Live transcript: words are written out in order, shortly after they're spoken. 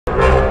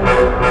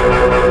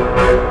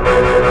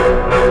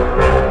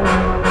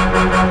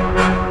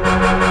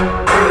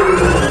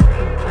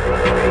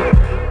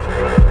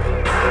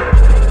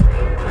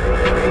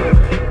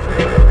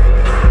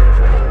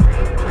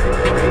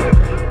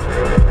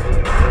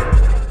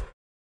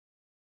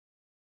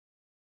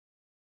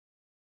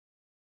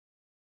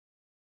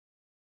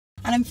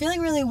And I'm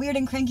feeling really weird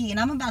and cranky, and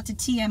I'm about to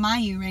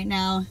TMI you right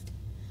now.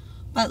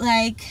 But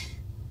like,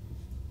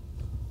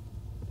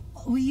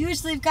 we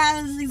usually have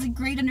got this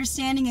great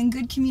understanding and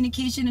good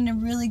communication and a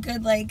really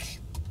good like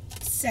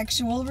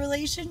sexual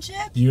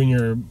relationship. You and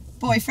your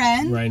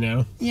boyfriend right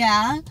now?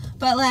 Yeah,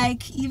 but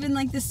like even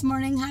like this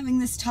morning having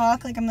this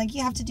talk, like I'm like,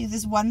 you have to do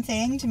this one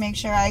thing to make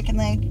sure I can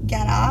like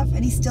get off,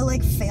 and he still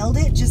like failed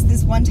it just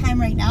this one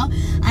time right now.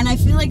 And I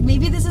feel like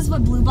maybe this is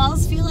what blue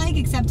balls feel like,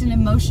 except in an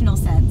emotional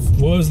sense.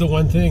 What was the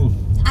one thing?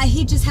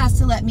 He just has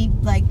to let me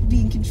like be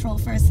in control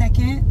for a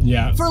second.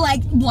 Yeah. For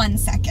like 1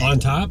 second. On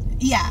top?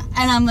 Yeah.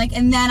 And I'm like,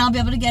 and then I'll be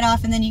able to get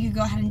off, and then you can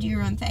go ahead and do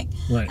your own thing.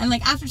 Right. And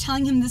like after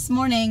telling him this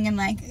morning, and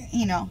like,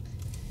 you know,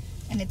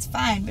 and it's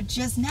fine, but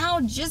just now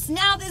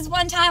this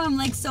one time I'm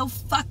like so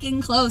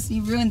fucking close,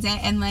 and he ruins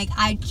it, and like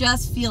I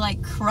just feel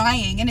like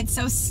crying, and it's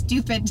so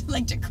stupid to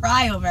like to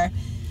cry over.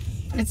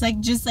 But it's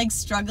like just like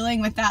struggling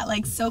with that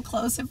like so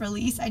close of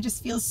release. I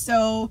just feel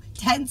so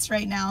tense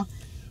right now.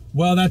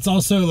 Well, that's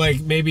also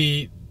like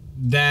maybe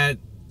that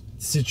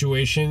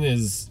situation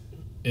is,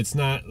 it's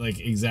not like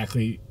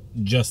exactly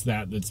just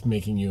that's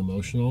making you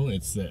emotional.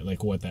 It's that,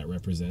 like what that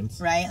represents.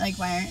 Right? Like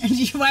why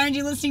aren't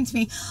you listening to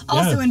me?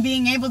 Also, in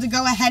being able to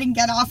go ahead and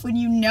get off when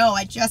you know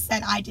I just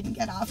said I didn't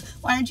get off.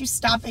 Why aren't you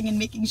stopping and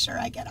making sure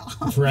I get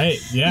off? Right.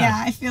 Yeah.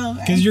 Yeah, I feel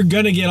because you're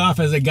gonna get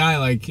off as a guy,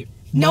 like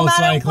no most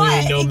matter likely,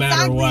 what. no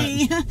matter what.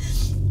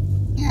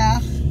 Yeah.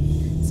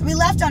 So we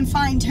left on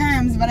fine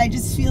terms, but I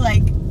just feel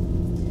like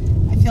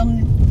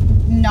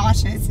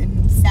nauseous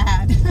and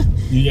sad.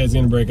 You guys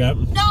gonna break up?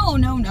 No,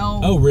 no,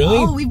 no. Oh, really?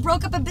 Oh, we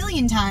broke up a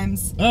billion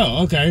times.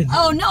 Oh, okay.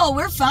 Oh, no,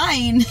 we're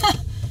fine.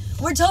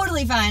 We're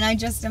totally fine. I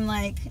just am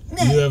like,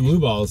 meh. You have blue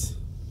balls.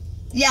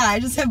 Yeah, I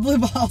just have blue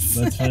balls.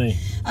 That's funny.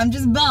 I'm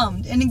just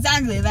bummed. And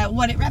exactly that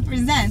what it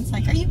represents.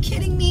 Like, are you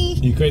kidding me?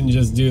 You couldn't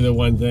just do the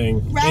one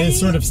thing. Right? And it's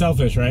sort of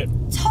selfish, right?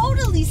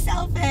 Totally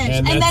selfish.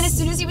 And then as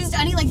soon as he was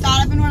done, he like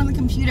got up and went on the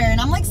computer, and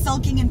I'm like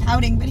sulking and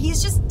pouting, but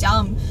he's just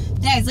dumb.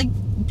 Yeah, he's like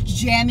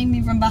jamming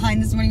me from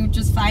behind this morning, which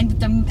was fine,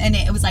 but and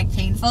it was like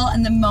painful,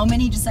 and the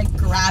moment he just like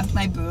grabbed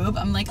my boob,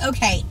 I'm like,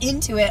 okay,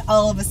 into it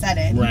all of a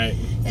sudden. Right.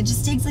 It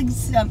just takes like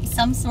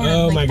some sort of.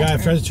 Oh my god, I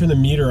forgot to turn the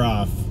meter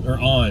off or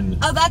on.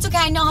 Oh, that's okay.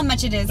 I know how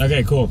much it is.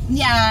 Okay, cool.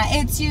 Yeah,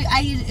 it's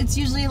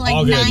usually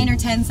like 9 or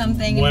 10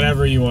 something.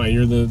 Whatever you want.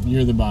 You're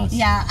the boss.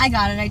 Yeah, I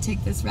got it. I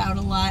take this route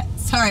a lot.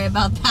 Sorry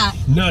about that.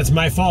 No, it's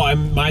my fault.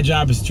 My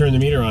job is to turn the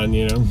meter on,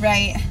 you know.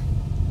 Right.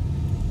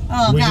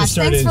 Oh gosh,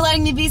 thanks for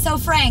letting me be so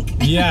frank.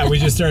 Yeah, we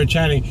just started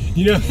chatting.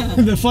 You know,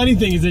 the funny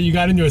thing is that you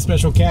got into a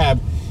special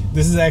cab.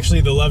 This is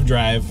actually the Love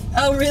Drive.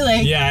 Oh,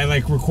 really? Yeah, I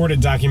like recorded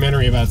a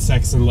documentary about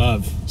sex and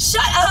love.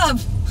 Shut up!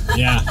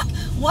 Yeah.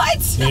 What?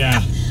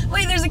 Yeah.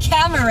 Wait, there's a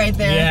camera right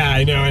there. Yeah,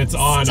 I know, and it's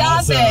on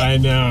also. I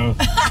know.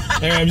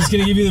 Anyway, I'm just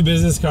gonna give you the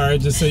business card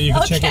just so you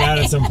can check it out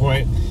at some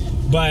point.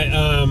 But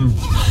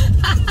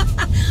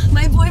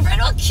my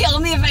boyfriend will kill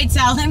me if I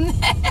tell him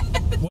that.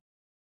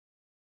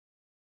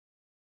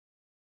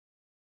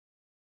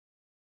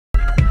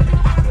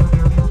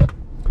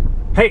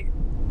 Hey,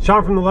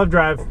 Sean from the Love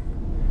Drive.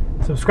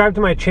 Subscribe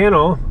to my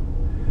channel.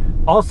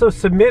 Also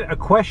submit a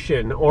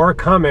question or a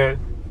comment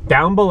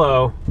down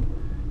below.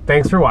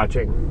 Thanks for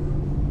watching.